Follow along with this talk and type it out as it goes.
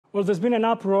Well, there's been an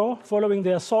uproar following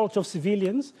the assault of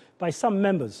civilians by some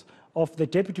members of the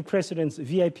Deputy President's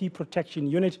VIP Protection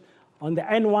Unit on the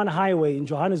N1 highway in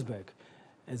Johannesburg,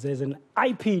 as there's an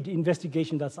IP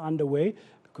investigation that's underway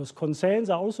because concerns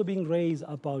are also being raised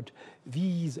about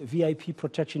these VIP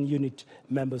Protection Unit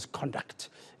members' conduct.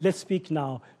 Let's speak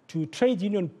now to trade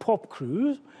union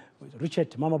Popcru. Richard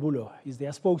Mamabolo is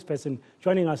their spokesperson,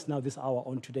 joining us now this hour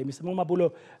on Today. Mr.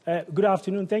 Mamabolo, good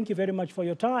afternoon. Thank you very much for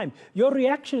your time. Your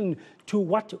reaction to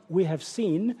what we have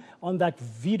seen on that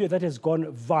video that has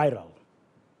gone viral.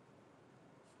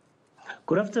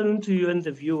 Good afternoon to you and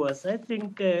the viewers. I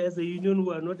think as a union,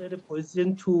 we are not at a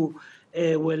position to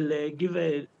give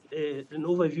an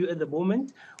overview at the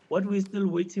moment. What we're still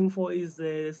waiting for is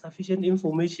sufficient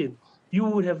information. You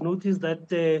would have noticed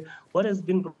that what has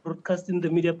been broadcast in the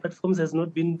media platforms has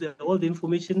not been all the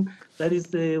information that is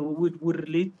would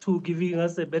relate to giving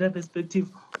us a better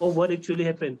perspective of what actually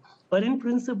happened. But in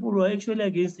principle, we're actually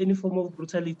against any form of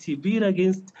brutality, be it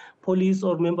against police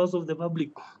or members of the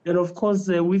public. And of course,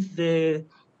 with the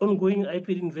ongoing IP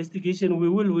investigation, we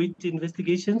will wait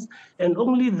investigations. And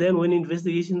only then, when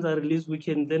investigations are released, we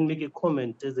can then make a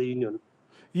comment as a union.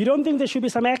 You don't think there should be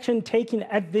some action taken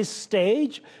at this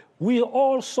stage? We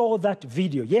all saw that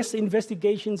video. Yes,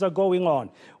 investigations are going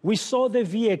on. We saw the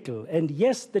vehicle. And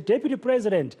yes, the Deputy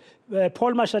President,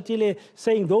 Paul Mashatile,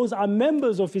 saying those are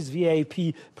members of his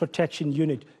VIP protection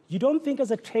unit. You don't think as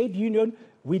a trade union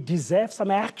we deserve some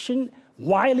action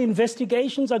while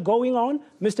investigations are going on,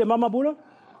 Mr. Mamabolo?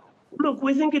 Look,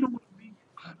 we think it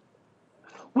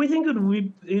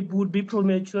would be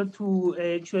premature to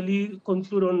actually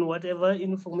conclude on whatever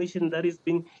information that is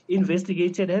being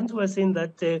investigated. Hence, we're saying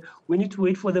that we need to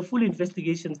wait for the full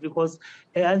investigations because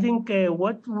I think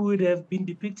what would have been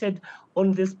depicted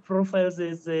on these profiles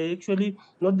is actually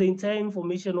not the entire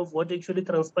information of what actually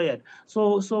transpired.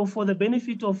 So for the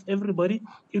benefit of everybody,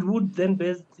 it would then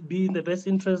be in the best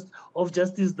interest of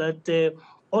justice that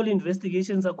all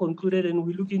investigations are concluded and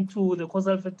we look into the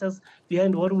causal factors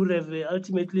behind what would have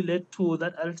ultimately led to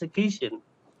that altercation.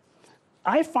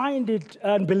 I find it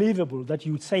unbelievable that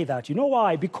you would say that. You know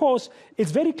why? Because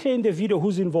it's very clear in the video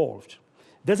who's involved.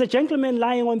 There's a gentleman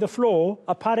lying on the floor,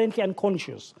 apparently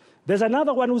unconscious. There's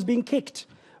another one who's being kicked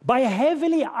by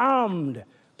heavily armed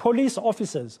police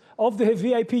officers of the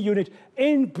VIP unit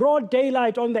in broad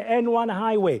daylight on the N1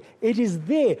 highway. It is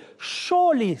there.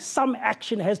 Surely some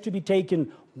action has to be taken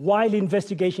while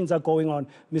investigations are going on,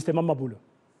 Mr. Mamabolo.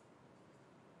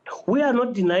 We are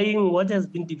not denying what has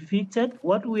been depicted.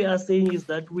 What we are saying is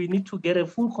that we need to get a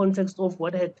full context of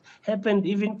what had happened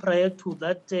even prior to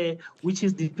that which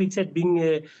is depicted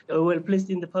being well placed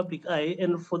in the public eye.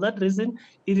 And for that reason,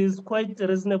 it is quite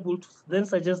reasonable to then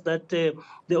suggest that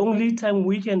the only time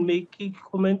we can make a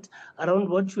comment around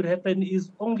what should happen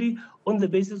is only on the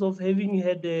basis of having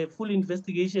had a full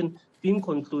investigation being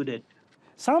concluded.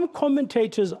 Some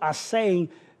commentators are saying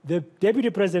the Deputy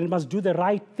President must do the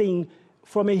right thing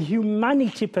from a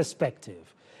humanity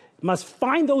perspective. Must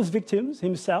find those victims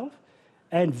himself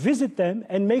and visit them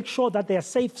and make sure that they are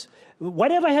safe.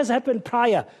 Whatever has happened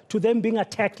prior to them being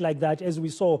attacked like that, as we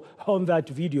saw on that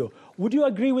video. Would you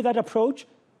agree with that approach?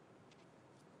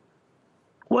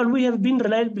 Well, we have been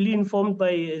reliably informed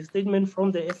by a statement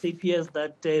from the SAPS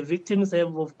that victims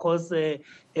have, of course,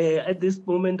 at this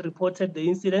moment reported the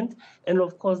incident. And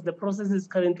of course, the process is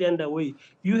currently underway.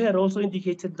 You had also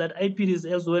indicated that IP is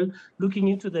as well looking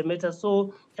into the matter.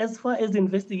 So as far as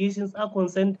investigations are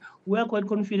concerned, we are quite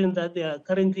confident that they are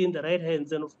currently in the right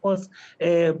hands. And of course,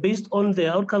 based on the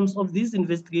outcomes of these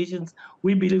investigations,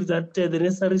 we believe that the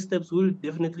necessary steps will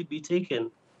definitely be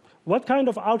taken. What kind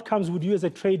of outcomes would you as a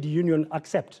trade union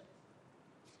accept?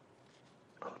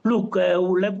 Look,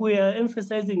 like we are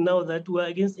emphasizing now that we are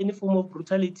against any form of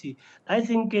brutality. I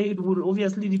think it would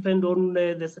obviously depend on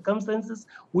the circumstances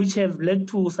which have led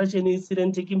to such an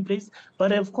incident taking place.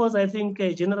 But of course, I think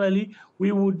generally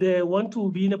we would want to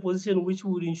be in a position which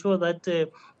would ensure that the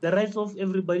rights of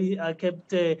everybody are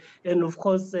kept. And of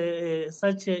course,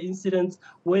 such incidents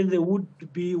where there would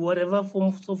be whatever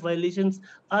forms of violations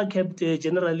are kept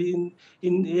generally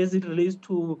in as it relates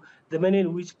to the manner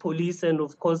in which police and,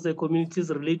 of course, the communities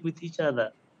relate with each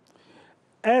other.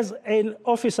 As an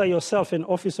officer yourself, an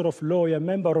officer of law, a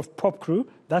member of Popcru,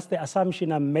 that's the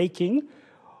assumption I'm making.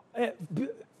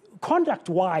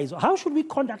 Conduct-wise, how should we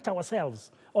conduct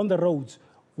ourselves on the roads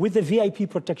with the VIP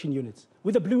protection units,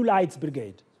 with the Blue Lights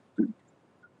Brigade?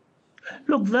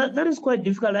 Look, that is quite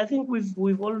difficult. I think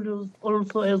we've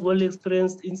also as well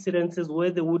experienced incidences where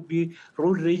there would be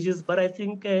road rages, but I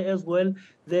think as well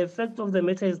the effect of the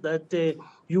matter is that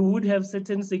you would have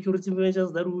certain security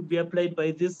measures that would be applied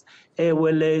by this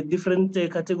different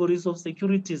categories of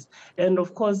securities, and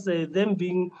of course them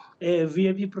being a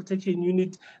VIP protection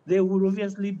unit, there would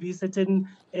obviously be certain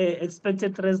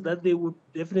expected threats that they would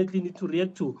definitely need to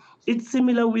react to. It's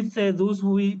similar with those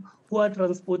who are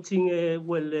transporting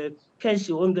cash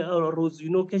on the roads,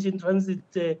 cash in transit,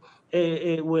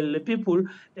 people,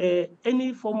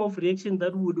 any form of reaction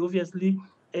that would obviously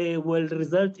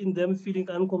result in them feeling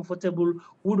uncomfortable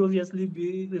would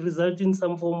obviously result in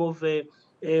some form of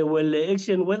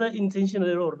action, whether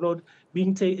intentional or not,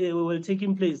 being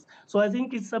taking place. So I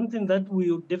think it's something that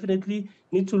we definitely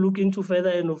need to look into further,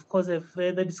 and of course have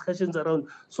further discussions around,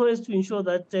 so as to ensure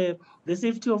that the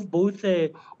safety of both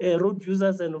road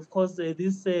users and of course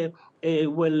these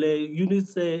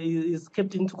units is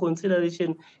kept into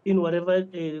consideration in whatever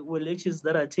actions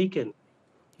that are taken.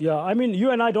 Yeah, I mean,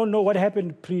 you and I don't know what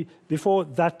happened before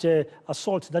that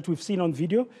assault that we've seen on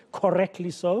video, correctly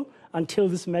so, until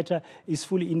this matter is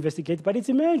fully investigated. But it's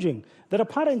emerging that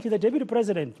apparently the Deputy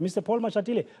President, Mr. Paul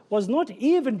Mashatile, was not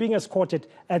even being escorted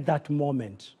at that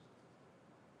moment.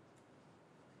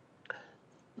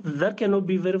 That cannot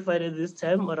be verified at this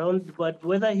time around, but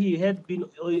whether he had been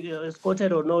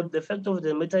escorted or not, the fact of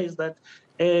the matter is that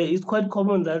it's quite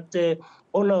common that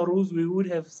on our roads we would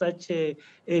have such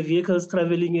vehicles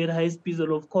traveling at high speeds,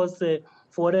 and of course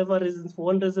for whatever reasons, for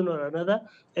one reason or another,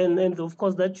 and of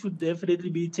course that should definitely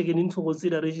be taken into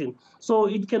consideration. So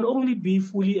it can only be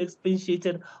fully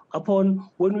expatiated upon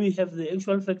when we have the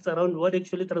actual facts around what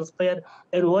actually transpired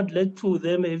and what led to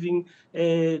them having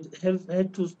have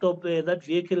had to stop that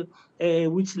vehicle,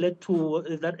 which led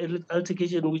to that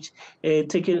altercation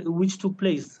which took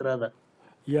place rather.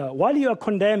 Yeah, while you are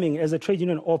condemning as a trade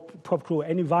union or Popcru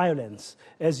any violence,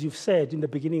 as you've said in the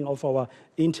beginning of our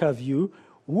interview,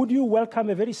 would you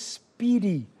welcome a very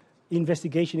speedy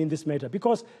investigation in this matter?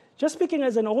 Because just speaking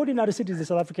as an ordinary citizen,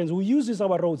 South Africans who uses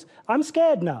our roads, I'm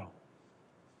scared now.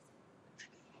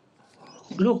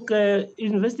 Look,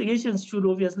 investigations should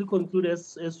obviously conclude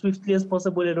as swiftly as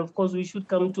possible, and of course we should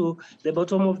come to the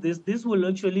bottom of this. This will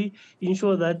actually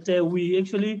ensure that we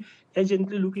actually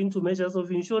urgently look into measures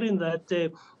of ensuring that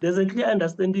there's a clear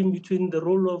understanding between the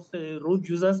role of road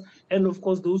users and of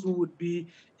course those who would be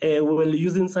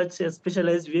using such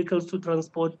specialized vehicles to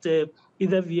transport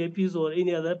either VIPs or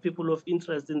any other people of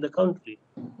interest in the country.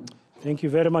 Thank you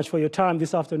very much for your time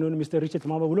this afternoon, Mr. Richard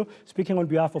Mamabolo, speaking on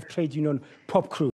behalf of Trade Union Popcru.